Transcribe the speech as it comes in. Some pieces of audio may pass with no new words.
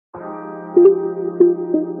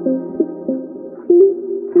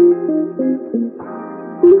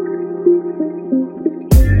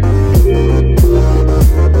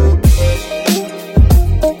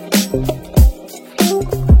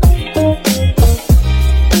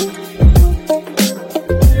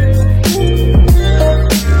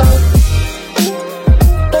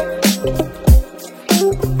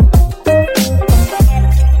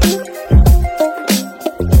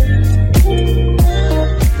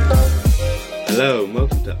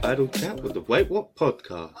What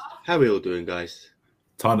podcast? How are we all doing, guys?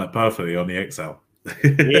 Timed that perfectly on the Excel.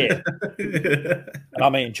 Yeah. And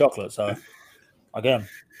I'm eating chocolate, so again.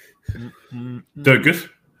 Doing good.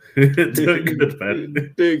 Doing good,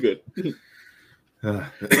 man. Doing good.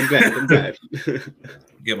 I'm glad.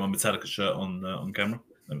 Get my Metallica shirt on camera.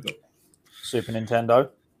 There we go. Super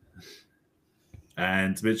Nintendo.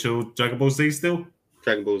 And Mitchell, Dragon Ball Z still?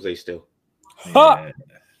 Dragon Ball Z still. Ha!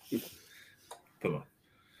 Yeah. Come on.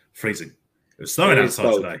 Freezing. It was snowing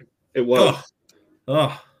outside today. It was.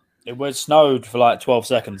 Oh. It snowed for like 12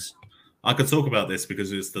 seconds. I could talk about this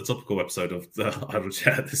because it's the topical episode of the Idle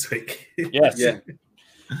Chat this week. Yes. Yeah.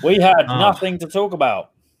 We had nothing to talk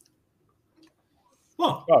about.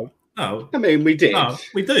 What? Oh. No. I mean, we did. No,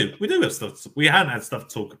 we do. We do have stuff. We hadn't had stuff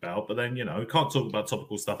to talk about, but then, we can't talk about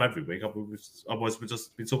topical stuff every week. Otherwise, we'd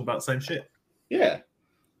just be talking about the same shit. Yeah.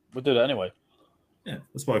 We'll do that anyway. Yeah.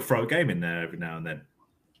 That's why we throw a game in there every now and then.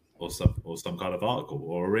 Or some kind of article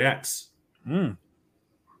or reacts.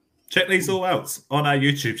 Check these all out on our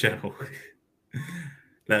YouTube channel.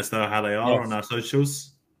 Let us know how they are on our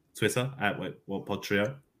socials. Twitter at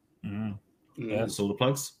WhatPodTrio. That's all the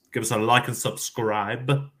plugs. Give us a like and subscribe.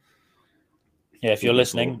 Yeah, if you're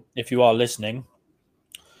listening, if you are listening,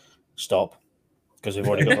 stop because we've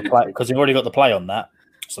already got the play. Because we've already got the play on that.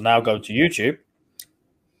 So now go to YouTube.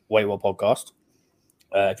 Wait, What Podcast?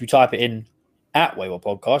 If you type it in at Wait What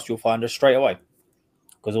Podcast, you'll find us straight away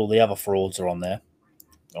because all the other frauds are on there.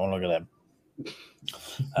 Don't look at them.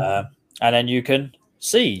 And then you can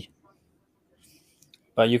see.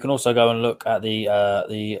 But you can also go and look at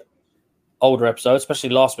the older episodes,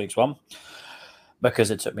 especially last week's one,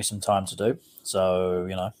 because it took me some time to do. So,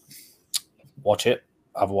 watch it.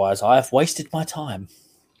 Otherwise, I have wasted my time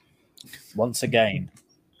once again.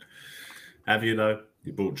 Have you, though?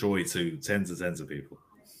 You brought joy to tens and tens of people.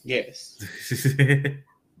 Yes.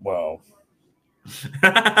 Well,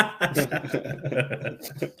 I'm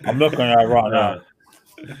looking at it right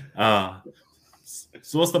now.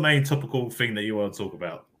 So what's the main topical thing that you want to talk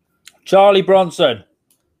about? Charlie Bronson.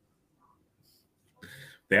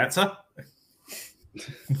 The actor?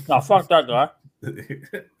 No, fuck that guy.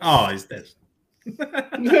 Oh, he's dead.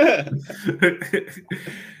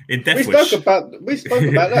 In Death we Wish. spoke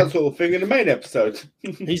about that sort of thing in the main episode.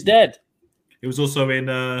 He's dead. He was also in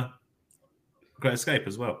Great Escape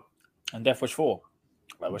as well. And Death Wish 4.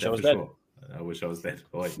 I wish I was Death dead. Wish 4. I wish I was dead.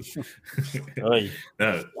 Oi. Oi.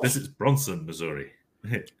 No, this is Bronson, Missouri.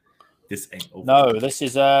 This ain't over. No, this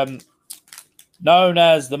is known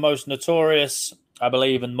as the most notorious, I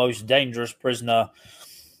believe, and most dangerous prisoner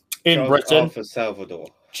in Charles Britain. Arthur Salvador.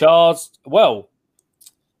 Charles, well,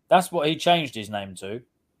 that's what he changed his name to.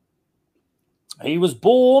 He was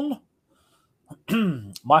born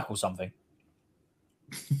Michael something.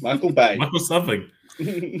 Michael Bay. Michael something.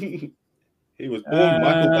 He was born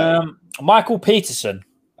Michael Bay. Michael Peterson.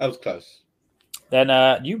 That was close. Then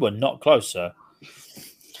you were not close, sir.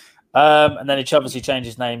 And then he obviously changed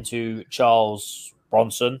his name to Charles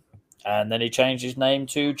Bronson. And then he changed his name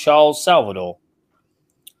to Charles Salvador.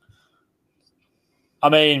 I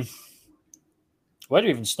mean, where do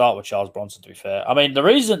we even start with Charles Bronson, to be fair? I mean, the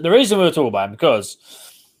reason we were talking about him because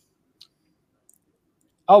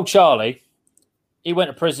Charlie, he went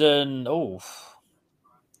to prison.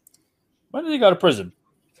 When did he go to prison?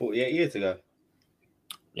 48 years ago.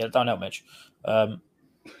 Yeah, don't help, Mitch.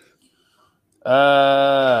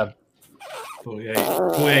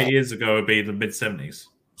 48 years ago would be the mid-70s.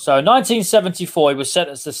 So 1974, he was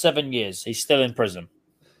sentenced to 7 years. He's still in prison.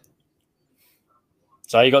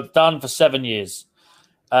 So he got done for 7 years.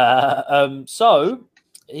 So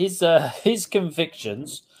his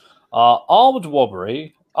convictions are armed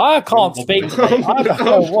robbery. I can't speak today. I don't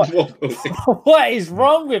know what is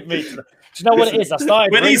wrong with me. Do you know what it is? I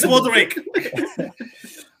started. Willis Woderick.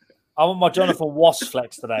 I'm on my Jonathan Wass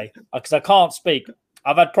flex today because I can't speak.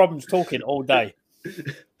 I've had problems talking all day.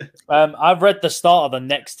 I've read the start of the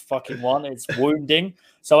next fucking one. It's wounding.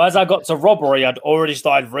 So as I got to robbery, I'd already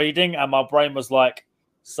started reading, and my brain was like,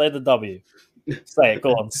 "Say the W, say it.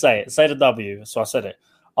 Go on, say it. Say the W." So I said it: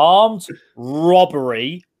 armed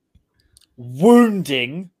robbery,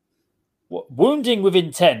 wounding, Wounding with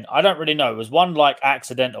intent. I don't really know. It was one like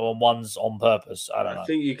accidental and one's on purpose. I don't I know.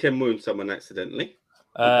 think you can wound someone accidentally.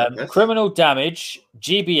 on purpose. Criminal damage,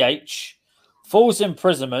 GBH, false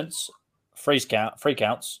imprisonments, free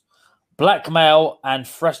counts, blackmail, and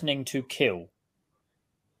threatening to kill.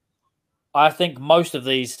 I think most of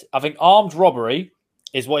these. I think armed robbery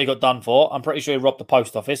is what he got done for. I'm pretty sure he robbed the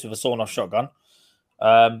post office with a sawn-off shotgun.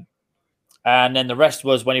 And then the rest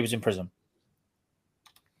was when he was in prison.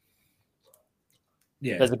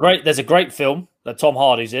 Yeah. There's a great film that Tom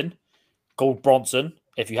Hardy's in called Bronson.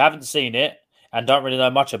 If you haven't seen it and don't really know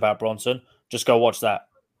much about Bronson, just go watch that.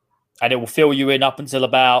 And it will fill you in up until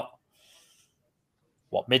about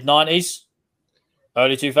mid-90s,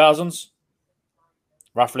 early 2000s,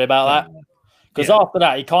 roughly about that. Because after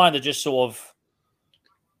that, he kind of just sort of,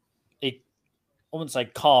 I wouldn't say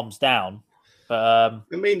calms down, but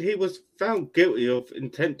I mean, he was found guilty of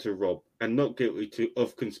intent to rob and not guilty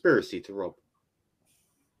of conspiracy to rob.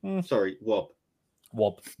 Sorry, wob.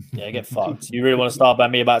 Yeah, get fucked. You really want to start by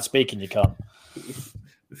me about speaking, you can't.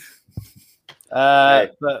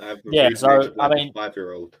 But yeah, so I mean,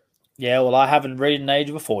 5-year-old. Yeah, well, I haven't reached an age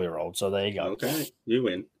of a 4-year-old, so there you go. Okay, you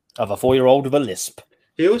win. Of a 4-year-old with a lisp.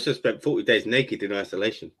 He also spent 40 days naked in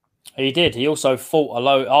isolation. He did. He also fought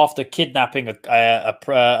alone after kidnapping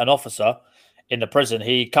an officer in the prison.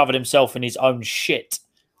 He covered himself in his own shit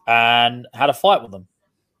and had a fight with them.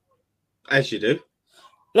 As you do.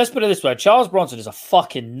 Let's put it this way: Charles Bronson is a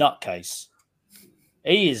fucking nutcase.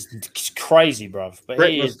 He is crazy, bruv. But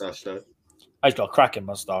Great mustache, though. He's got a cracking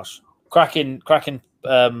mustache, cracking.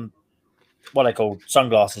 What they call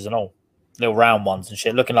sunglasses and all, little round ones and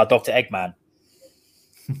shit, looking like Dr. Eggman.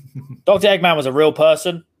 Dr. Eggman was a real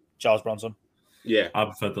person. Charles Bronson. Yeah, I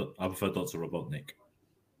prefer Dr. Robotnik.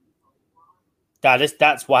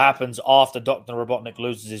 That's what happens after Dr. Robotnik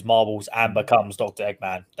loses his marbles and becomes Dr.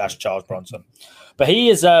 Eggman. That's Charles Bronson. But he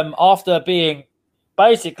is, after being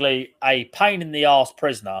basically a pain in the ass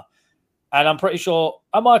prisoner, and I'm pretty sure,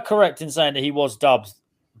 am I correct in saying that he was dubbed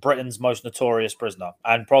Britain's most notorious prisoner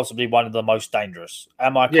and possibly one of the most dangerous?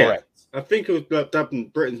 Am I correct? I think it was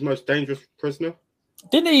dubbed Britain's most dangerous prisoner.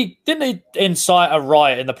 Didn't he incite a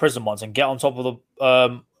riot in the prison once and get on top of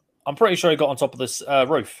the? I'm pretty sure he got on top of this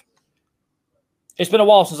roof. It's been a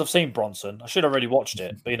while since I've seen Bronson. I should have really watched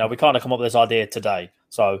it, but we kind of come up with this idea today.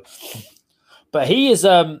 So, but he is,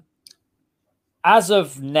 as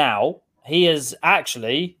of now, he has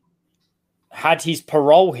actually had his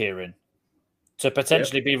parole hearing to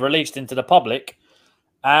potentially be released into the public.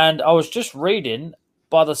 And I was just reading,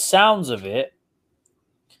 by the sounds of it,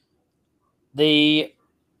 the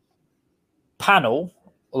panel,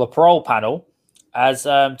 or the parole panel, has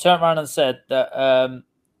turned around and said that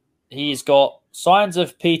he's got signs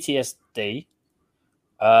of PTSD,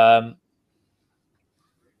 and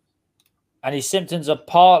his symptoms are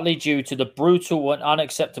partly due to the brutal and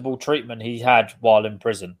unacceptable treatment he had while in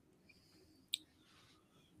prison.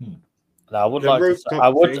 Now, I would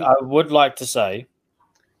like to say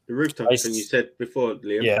the rooftop thing you said before,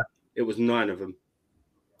 Liam. Yeah, it was 9 of them.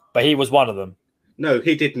 But he was one of them. No,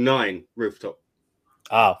 he did 9 rooftop.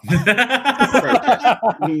 Oh.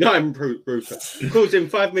 9 rooftop. Causing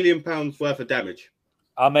 £5 million worth of damage.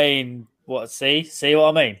 I mean, what? See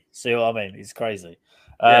what I mean? See what I mean? He's crazy.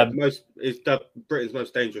 It's Britain's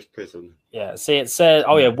most dangerous prison. Yeah. See, it says,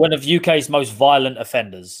 one of UK's most violent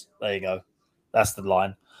offenders. There you go. That's the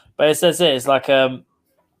line. But it says it's like other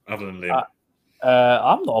than Liam.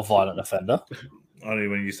 I'm not a violent offender. Only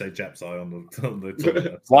when you say Jap's eye on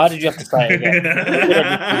the Why did you have to say it again?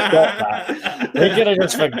 We could have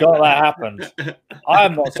just forgot that happened. I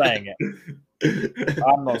am not saying it.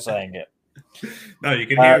 I'm not saying it. No, you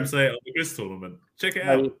can hear him say it on the Grizz tournament. Check it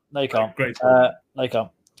out. No, you can't. Great. No, you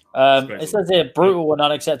can't. It says here, brutal and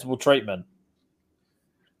unacceptable treatment.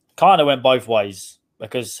 Kind of went both ways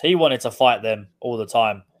because he wanted to fight them all the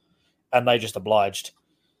time, and they just obliged.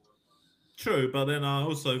 True, but then I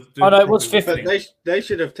also do. Oh no, it was 50. But they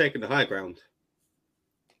should have taken the high ground.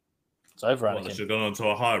 It's over, Anakin. They should have gone onto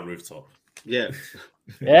a higher rooftop. Yeah.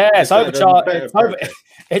 Yeah, it's over, Charlie.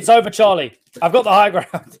 It's over, Charlie. I've got the high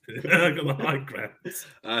ground. I've got the high ground.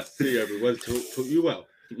 I see everyone taught you well.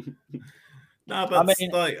 No, but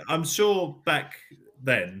I'm sure back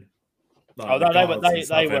then. They were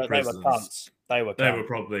cunts. They were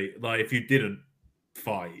probably if you didn't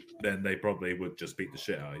fight, then they probably would just beat the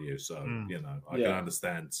shit out of you. So I can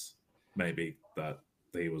understand maybe that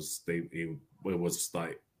he was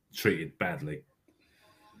treated badly.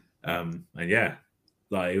 And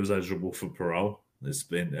he was eligible for parole. It's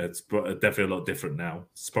definitely a lot different now.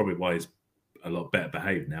 It's probably why he's a lot better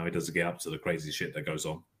behaved now. He doesn't get up to the crazy shit that goes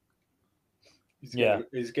on.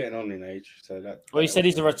 he's getting on in age. So that. Well, he said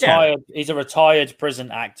he's a retired prison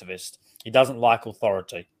activist. He doesn't like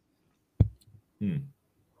authority.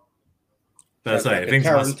 But I say,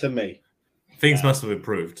 things must have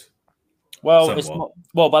improved. Well, somewhat. it's not.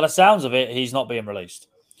 Well, by the sounds of it, he's not being released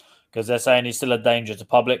because they're saying he's still a danger to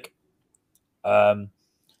public. Doesn't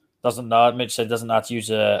know. Mitch said doesn't know how to use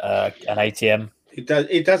an ATM. He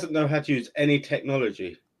doesn't know how to use any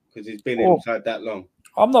technology because he's been inside that long.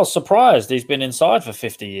 I'm not surprised. He's been inside for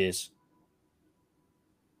 50 years.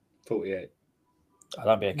 48. Oh,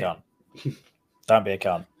 don't be a cunt. Don't be a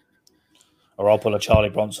cunt. Or I'll pull a Charlie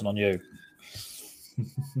Bronson on you.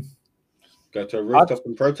 Go to a rooftop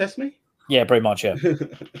and protest me? Yeah, pretty much, yeah.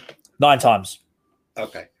 9 times.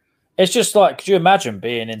 Okay. It's just like, could you imagine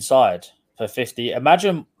being inside for 50?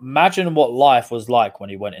 Imagine what life was like when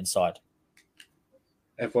he went inside.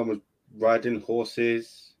 Everyone was riding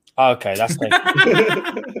horses. Okay, that's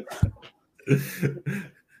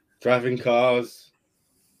driving cars.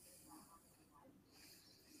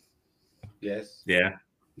 Yes. Yeah.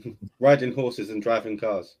 Riding horses and driving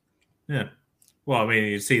cars. Yeah. Well, I mean,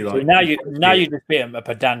 you see, like now you just being a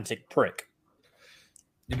pedantic prick.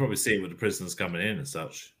 You probably see it with the prisoners coming in and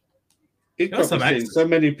such. He's probably seen so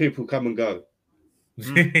many people come and go.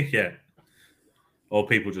 Yeah. Or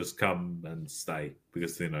people just come and stay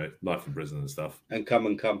because, life in prison and stuff. And come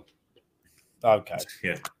and come. Okay.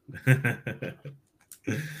 Yeah.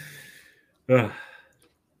 Good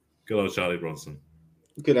old Charlie Bronson.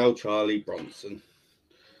 Good old Charlie Bronson.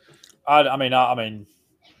 I mean,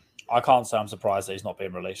 I can't say I'm surprised that he's not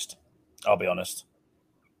being released. I'll be honest.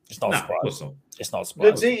 It's not a surprise. Of course not. It's not a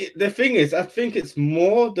surprise. The thing is, I think it's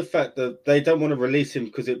more the fact that they don't want to release him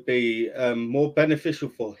because it'd be more beneficial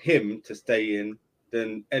for him to stay in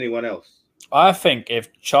than anyone else. I think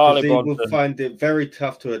if Charlie Bronson will find it very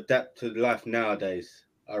tough to adapt to life nowadays,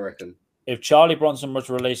 I reckon. If Charlie Bronson was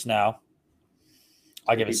released now,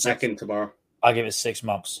 I give it back in tomorrow. I give it 6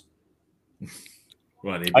 months.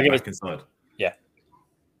 Right, he'd be back inside. Yeah.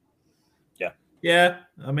 Yeah. Yeah.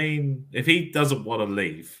 I mean, if he doesn't want to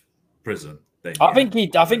leave prison, then I think he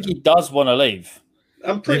does want to leave.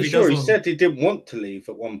 I'm pretty sure he said he didn't want to leave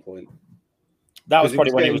at one point. That was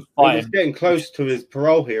probably when he was fighting. He was getting close to his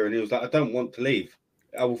parole here, and he was like, I don't want to leave.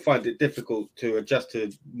 I will find it difficult to adjust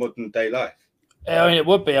to modern day life. I mean, it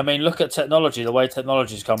would be. I mean, look at technology, the way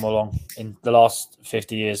technology's come along in the last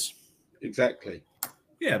 50 years. Exactly.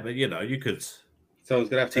 Yeah, but, you could... Someone's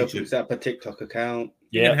going to have to help him set up a TikTok account.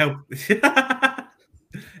 Yeah. Help.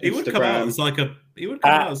 He would come out as like a bit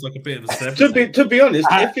of a celebrity. To be honest,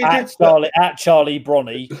 if he did at Charlie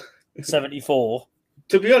Bronny 74.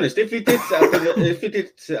 To be honest, if he did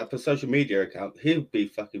set up a social media account, he'll be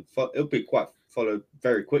quite followed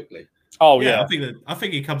very quickly. Oh yeah, I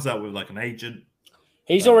think he comes out with like an agent.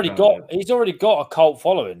 He's already got a cult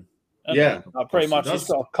following. Yeah, pretty much. He's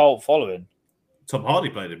got a cult following. Tom Hardy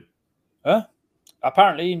played him. Huh?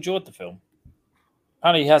 Apparently, he enjoyed the film.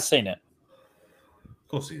 Apparently, he has seen it. Of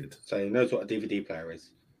course, he did. So he knows what a DVD player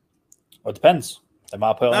is. Well, it depends. They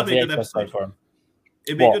might put it on the episode for him.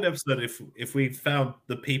 It'd be a good episode if we found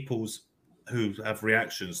the peoples who have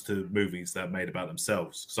reactions to movies that are made about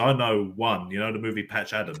themselves. Because I know one, the movie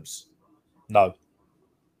Patch Adams? No.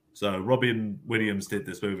 So Robin Williams did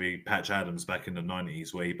this movie Patch Adams back in the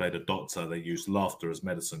 90s where he played a doctor. They used laughter as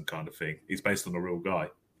medicine kind of thing. He's based on a real guy.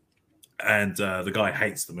 And the guy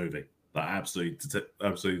hates the movie. Like absolutely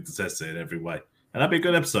detests it in every way. And that'd be a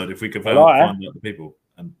good episode if we could find out the people.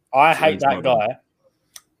 And I hate that guy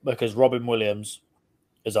because Robin Williams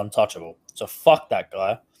is untouchable. So fuck that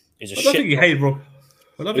guy. He's a shit. I don't think you hate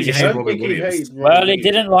Robin Williams. Well, he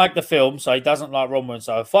didn't like the film, so he doesn't like Robin Williams.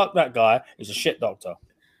 So fuck that guy. He's a shit doctor.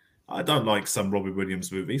 I don't like some Robin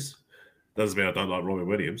Williams movies. Doesn't mean I don't like Robin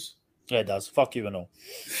Williams. Yeah, it does. Fuck you and all.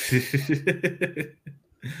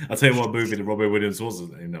 I'll tell you what movie that Robin Williams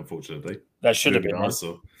wasn't in, unfortunately. That should have been. It's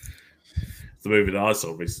the movie that I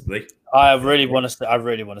saw recently. I really want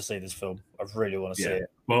to see this film. I really want to see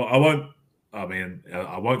it. Well, I won't. I mean,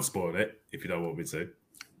 I won't spoil it if you don't want me to.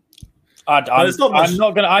 I'm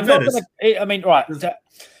not gonna. I mean, right.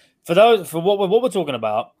 For what we're talking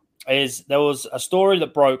about is there was a story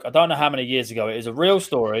that broke. I don't know how many years ago. It is a real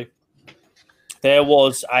story. There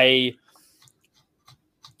was a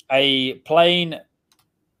plane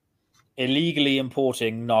illegally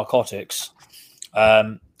importing narcotics,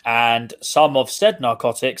 and some of said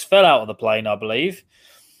narcotics fell out of the plane, I believe,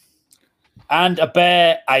 and a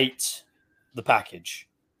bear ate the package.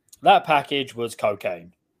 That package was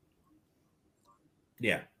cocaine.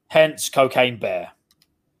 Yeah. Hence, Cocaine Bear.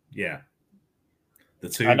 Yeah. The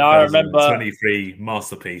 2023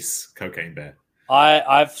 masterpiece, Cocaine Bear.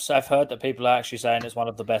 I've heard that people are actually saying it's one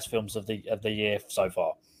of the best films of the year so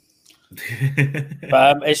far.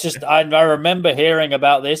 But it's just I remember hearing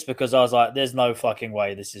about this because I was like, "There's no fucking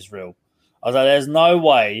way this is real." I was like, "There's no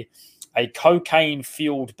way a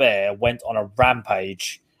cocaine-fueled bear went on a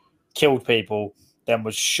rampage, killed people, then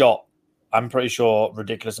was shot. I'm pretty sure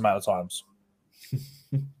ridiculous amount of times."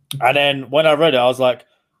 And then when I read it, I was like,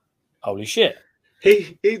 "Holy shit!"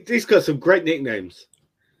 He's got some great nicknames.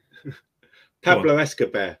 Pablo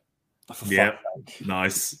Escobar. Yeah,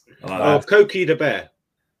 nice. I like that. Cokie the Bear.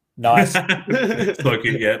 Nice.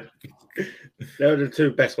 Cokie, yeah. They're the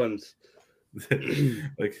two best ones.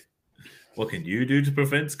 Like, what can you do to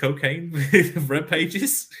prevent cocaine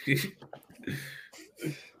rampages?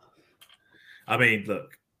 I mean,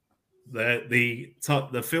 look,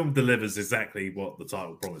 the film delivers exactly what the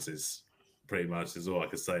title promises. Pretty much is all I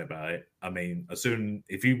can say about it. I mean,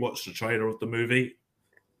 if you watch the trailer of the movie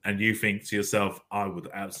and you think to yourself, I would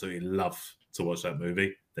absolutely love to watch that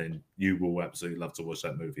movie, then you will absolutely love to watch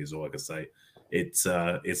that movie. Is all I can say. It's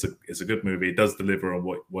a good movie. It does deliver on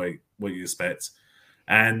what you expect,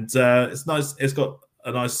 and it's nice. It's got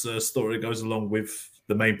a nice story that goes along with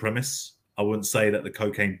the main premise. I wouldn't say that the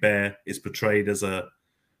cocaine bear is portrayed as an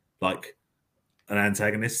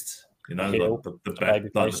antagonist. You know, like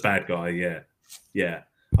the bad guy. Yeah.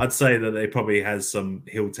 I'd say that it probably has some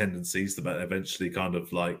heel tendencies, but eventually kind of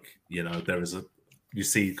you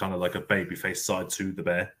see kind of like a babyface side to the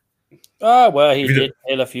bear. Oh, well, he did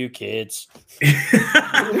kill a few kids.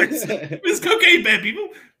 It's cocaine bear, people.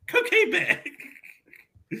 Cocaine bear.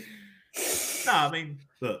 No, I mean,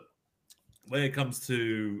 look, when it comes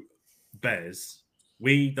to bears,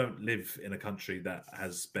 we don't live in a country that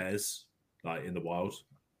has bears, like in the wild.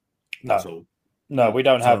 No, we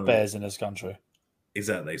don't have bears in this country.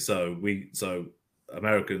 Exactly. So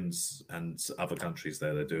Americans and other countries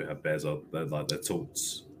they do have bears. They're taught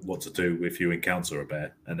what to do if you encounter a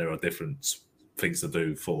bear, and there are different things to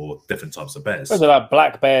do for different types of bears. What is it like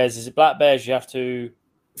black bears? Is it black bears? You have to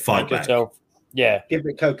fight back. Yourself. Yeah, give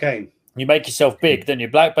it cocaine. You make yourself big. Then you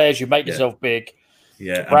black bears, you make yourself big.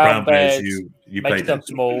 Yeah, brown bears, you make yourself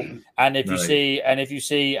small. And if you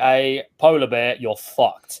see a polar bear, you're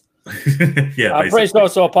fucked. Yeah, I'm pretty sure I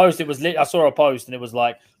saw a post. I saw a post, and it was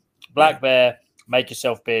like, black bear, make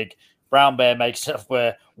yourself big. Brown bear, make yourself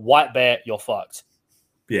where. White bear, you're fucked.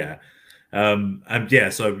 Yeah,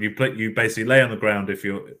 so you basically lay on the ground if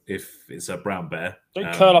it's a brown bear.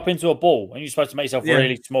 Don't curl up into a ball, and you're supposed to make yourself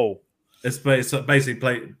really small. It's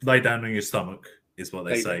basically lay down on your stomach is what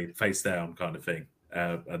they say, face down kind of thing,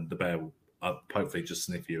 and the bear will hopefully just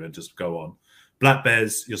sniff you and just go on. Black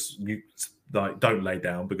bears, you don't lay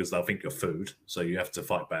down because they'll think you're food, so you have to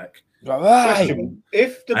fight back.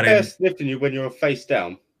 If the bear's sniffing you when you're face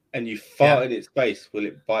down and you fart in its face, will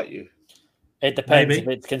it bite you? It depends if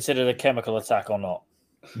it's considered a chemical attack or not.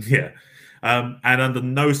 Yeah, and under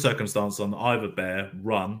no circumstance on either bear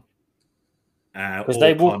run. Because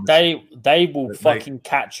they will fucking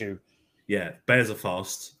catch you. Yeah, bears are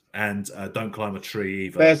fast and don't climb a tree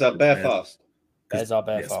either. Bears are bear fast. Bears are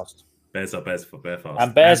bear fast. Bears are bear fast.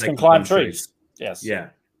 And bears can climb trees. Yes. Yeah.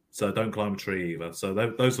 So don't climb a tree either. So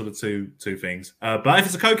those are the two things. But if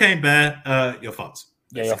it's a cocaine bear, you're fucked.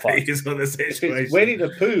 Yeah, you're fucked. If it's Winnie the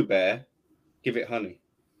Pooh bear, give it honey.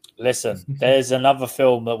 Listen, there's another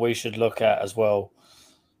film that we should look at as well.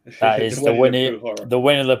 That is the Winnie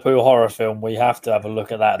the Pooh horror film. We have to have a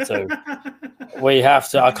look at that too. We have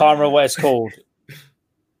to. I can't remember what it's called.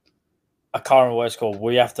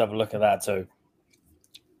 We have to have a look at that too.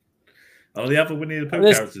 Oh, the other Winnie the Pooh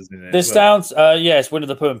characters in there. This sounds, it's Winnie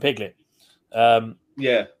the Pooh and Piglet.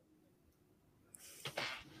 Yeah.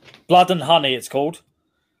 Blood and Honey, it's called.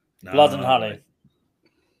 Blood and Honey. Right.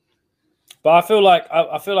 But I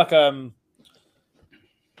feel like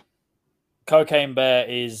Cocaine Bear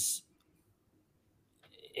is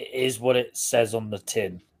what it says on the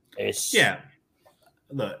tin.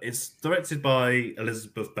 Look, it's directed by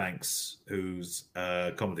Elizabeth Banks, who's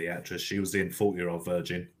a comedy actress. She was in 40-Year-Old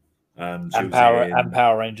Virgin. And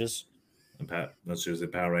Power Rangers. She was in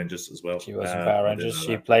Power Rangers as well. She was in Power Rangers.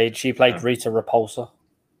 She played Rita Repulsa.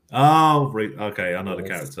 Oh, okay. I know the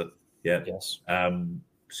character. Yeah. Yes.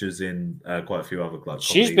 She was in quite a few other.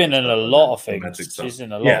 She's been in a lot of things. She's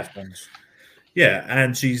in a lot of things. Yeah,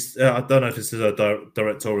 and she's. I don't know if this is a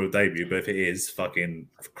directorial debut, but if it is, fucking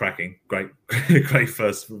cracking. Great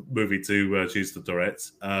first movie to choose to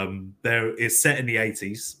direct. It's set in the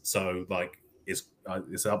 80s, so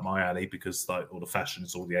it's up my alley because all the fashion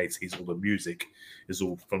is all the 80s, all the music is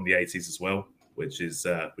all from the 80s as well, which is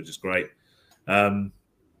great.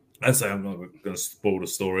 I'd say I'm not going to spoil the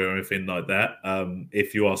story or anything like that.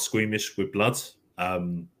 If you are squeamish with blood,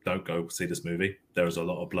 don't go see this movie. There is a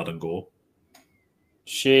lot of blood and gore.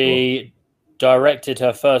 She directed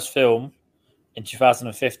her first film in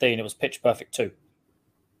 2015. It was Pitch Perfect 2.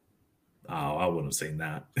 Oh, I wouldn't have seen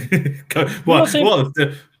that.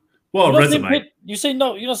 What a resume! You've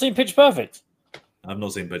not seen Pitch Perfect? I've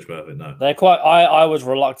not seen Pitch Perfect. No, they're quite. I was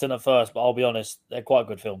reluctant at first, but I'll be honest, they're quite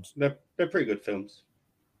good films. They're pretty good films.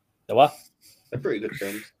 They what? They're pretty good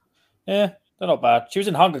films. Yeah, they're not bad. She was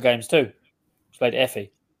in Hunger Games too. She played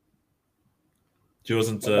Effie. She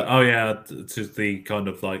wasn't. To the kind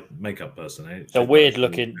of like makeup person. Eh? The weird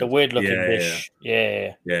looking dish.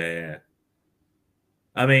 Yeah.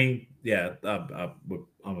 I mean, yeah,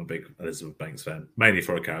 I'm a big Elizabeth Banks fan, mainly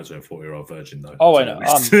for a character in 40-Year-Old Virgin, though. Oh,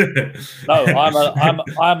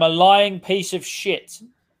 I'm a lying piece of shit.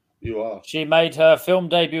 You are. She made her film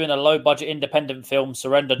debut in a low-budget independent film,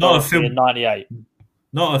 Surrender Dorothy, in '98.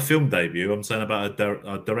 Not a film debut. I'm saying about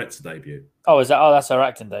a director debut. Oh, is that? Oh, that's her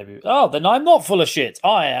acting debut. Oh, then I'm not full of shit.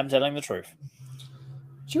 I am telling the truth.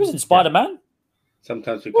 She was in Spider-Man.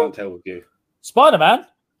 Sometimes we can't tell with you. Spider-Man?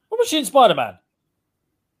 What was she in Spider-Man?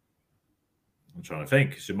 I'm trying to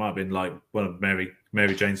think. She might have been like one of Mary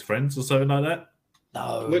Jane's friends or something like that.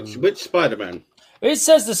 No. Which Spider-Man? It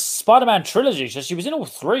says the Spider-Man trilogy, so she was in all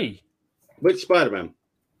three. Which Spider-Man?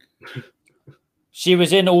 She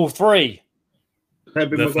was in all three.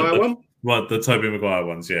 Tobey Maguire one? Well, the Tobey Maguire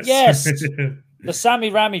ones, yes. Yes. The Sammy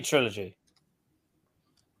Raimi trilogy.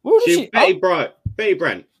 What did she? Betty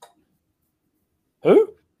Brant.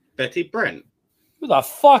 Who? Betty Brant. Who the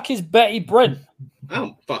fuck is Betty Brant? I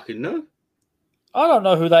don't fucking know. I don't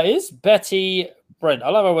know who that is. Betty Brant. I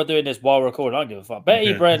love how we're doing this while recording. I don't give a fuck.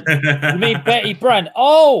 Betty Brant. You mean Betty Brant?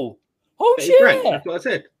 Oh, Betty yeah. Brant. That's what I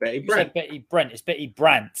said. Betty Brant. You said Betty Brant. It's Betty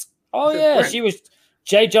Brant. Oh yeah, Brant. She was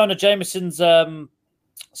J. Jonah Jameson's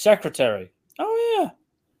secretary. Oh yeah.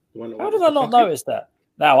 How did I not notice that?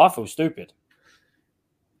 Now I feel stupid.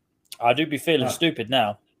 I do be feeling stupid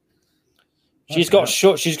now. She's got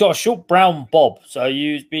a short brown bob, so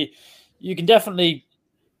you can definitely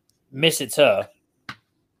miss it's her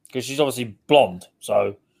because she's obviously blonde.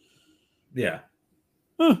 So yeah,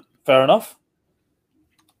 fair enough.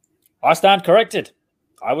 I stand corrected.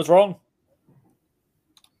 I was wrong.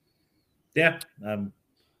 Yeah.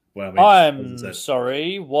 Well, I'm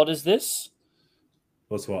sorry. What is this?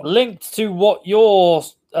 What's what? Linked to what your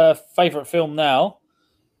favorite film now?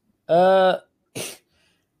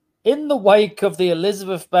 In the wake of the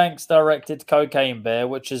Elizabeth Banks directed Cocaine Bear,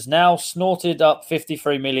 which has now snorted up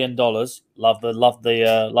 $53 million. Love the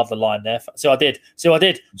line there. See what I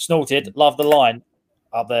did. Snorted. Love the line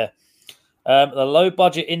up there. The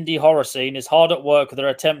low-budget indie horror scene is hard at work with their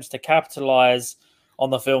attempts to capitalize on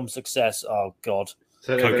the film's success. Oh, God.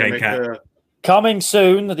 So Cocaine Cat. Coming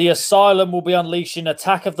soon, the Asylum will be unleashing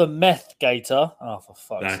Attack of the Meth Gator. Oh, for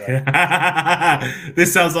fuck's sake.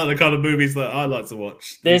 This sounds like the kind of movies that I like to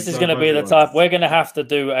watch. This is going to be the type. We're going to have to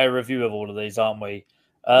do a review of all of these, aren't we?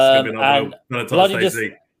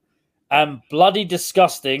 Bloody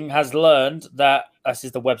Disgusting has learned that, this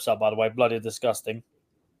is the website, by the way, Bloody Disgusting,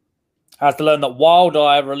 has to learn that Wild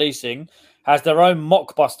Eye Releasing has their own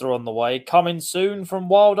mockbuster on the way. Coming soon from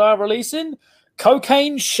Wild Eye Releasing,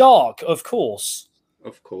 Cocaine Shark, of course.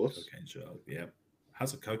 Of course. Cocaine Shark, yeah.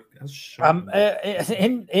 How's Shark?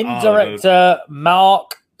 Director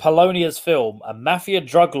Mark Polonia's film, a mafia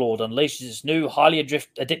drug lord unleashes its new highly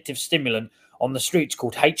addictive stimulant on the streets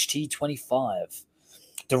called HT25.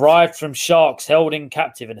 Derived from sharks held in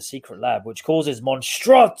captive in a secret lab, which causes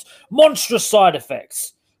monstrous side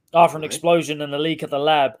effects. After an explosion and a leak at the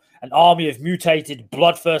lab, an army of mutated,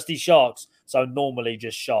 bloodthirsty sharks, so normally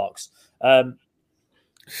just sharks, and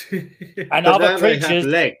other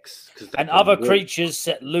creatures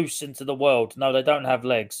set loose into the world. No, they don't have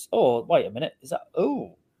legs. Oh, wait a minute. Is that?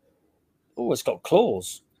 Oh, it's got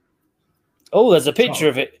claws. Oh, there's a picture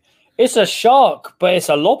of it. It's a shark, but it's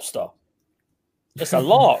a lobster. It's a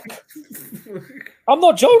lark. I'm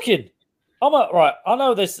not joking. Right. I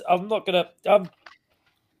know this. I'm not gonna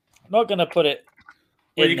put it.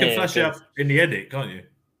 Well, you can flash it up in the edit, can't you?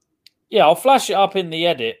 Yeah, I'll flash it up in the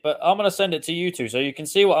edit, but I'm going to send it to you two so you can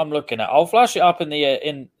see what I'm looking at. I'll flash it up in there.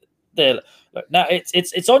 Look, now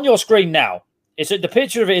it's on your screen now. The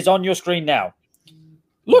picture of it is on your screen now.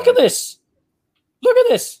 Look at this. Look at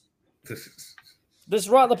this. This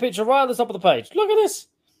the picture right at the top of the page. Look at this.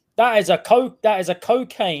 That is a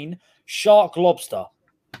cocaine shark lobster.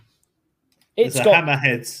 It's got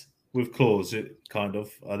hammerheads with claws, kind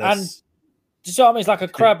of. And do you see what I mean? It's like a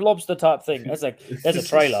crab lobster type thing. There's a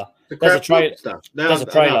trailer. There's a trailer. There's a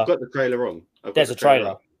trailer. I've got the trailer wrong. There's a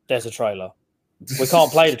trailer. There's a trailer. We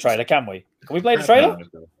can't play the trailer, can we? Can we play the trailer?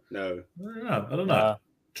 No. I don't know.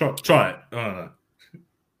 Try it. I don't know.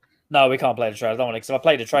 No, we can't play the trailer. I don't want to, because if I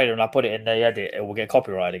play the trailer and I put it in the edit, it will get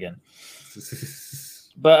copyright again.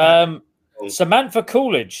 But Samantha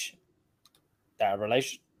Coolidge, that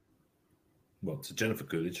relation? What, to Jennifer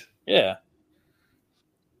Coolidge? Yeah.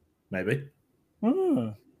 Maybe.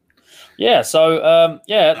 Yeah, so,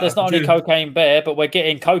 there's not only Cocaine Bear, but we're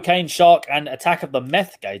getting Cocaine Shark and Attack of the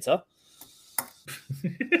Meth Gator.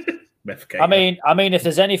 Meth Gator. I mean, if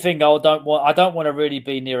there's anything I don't want to really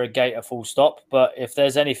be near a gator full stop, but if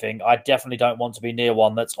there's anything, I definitely don't want to be near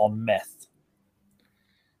one that's on meth.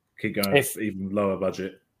 Keep going, even lower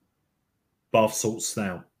budget. Bath salt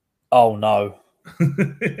snail. Oh, no.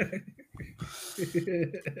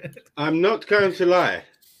 I'm not going to lie.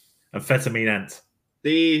 Amphetamine ant.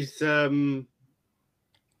 These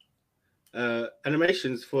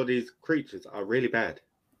animations for these creatures are really bad.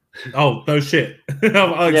 Oh, no shit.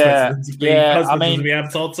 I expected them to be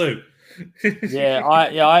Avatar too.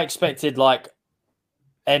 I expected like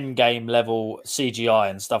Endgame level CGI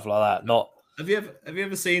and stuff like that. Not. Have you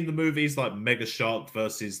ever seen the movies like Mega Shark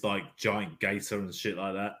versus like Giant Gator and shit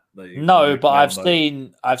like that? No, but I've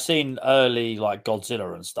seen early like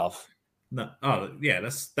Godzilla and stuff. No,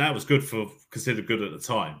 that was considered good at the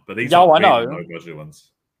time. But these I are know low budget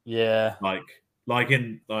ones. Yeah,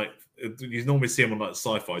 you normally see them on like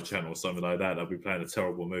Sci-Fi Channel or something like that. They'll be playing a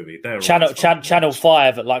terrible movie. Channel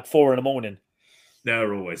 5 at like 4 a.m.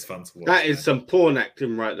 They're always fun to watch. That is some porn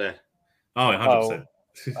acting right there. Oh, 100%.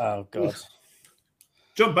 Oh god.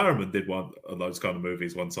 John Barrowman did one of those kind of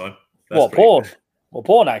movies one time. What, porn? What,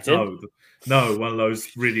 porn acting? No, one of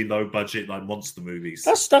those really low budget like monster movies.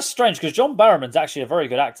 That's strange because John Barrowman's actually a very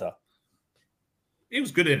good actor. He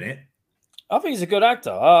was good in it. I think he's a good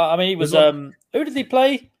actor. I mean, he was. Who did he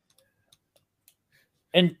play?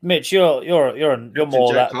 In Mitch, you're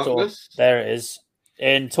more that sort of, there it is.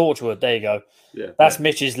 In Torchwood, there you go. Yeah, that's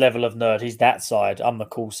Mitch's level of nerd. He's that side. I'm the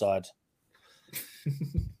cool side.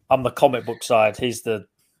 I'm the comic book side. He's the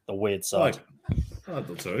weird side. I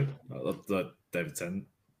thought so. I love David Tennant.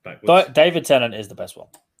 David Tennant is the best one.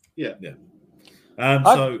 Yeah. But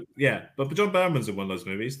John Barrowman's in one of those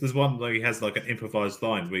movies. There's one where he has like an improvised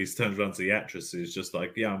line where he turns around to the actress who's just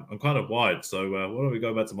like, "Yeah, I'm kind of wired, so why don't we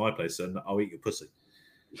go back to my place and I'll eat your pussy."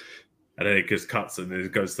 And then it just cuts and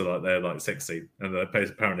it goes to like their like sex scene, and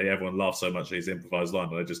apparently everyone laughed so much at his improvised line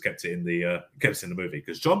that they just kept it in the movie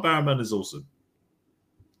because John Barrowman is awesome.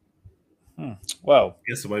 Well,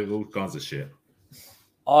 gets away with all kinds of shit.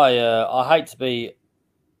 I hate to be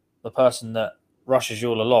the person that rushes you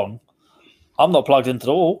all along. I'm not plugged into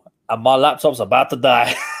the wall, and my laptop's about to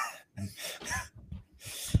die.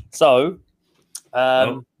 So,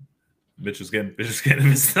 Mitch was getting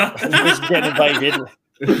messed up. Mitch getting invaded.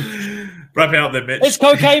 Wrap it up then, Mitch. It's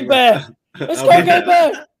Cocaine Bear. It's Cocaine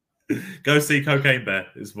Bear. Go see Cocaine Bear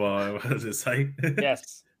is what I was to say.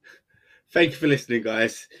 Yes. Thank you for listening,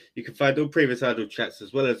 guys. You can find all previous Idle Chats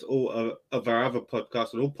as well as all of our other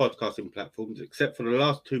podcasts on all podcasting platforms, except for the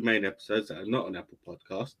last 2 main episodes that are not on Apple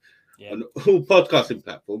Podcasts. Yeah. On all podcasting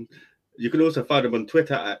platforms. You can also find them on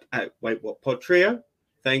Twitter at Wait What Pod Trio.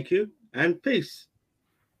 Thank you and peace.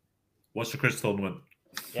 Watch the Chris tournament.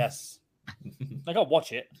 Yes. I gotta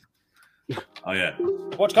watch it. Oh yeah.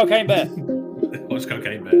 Watch Cocaine Bear. Watch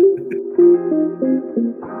Cocaine Bear.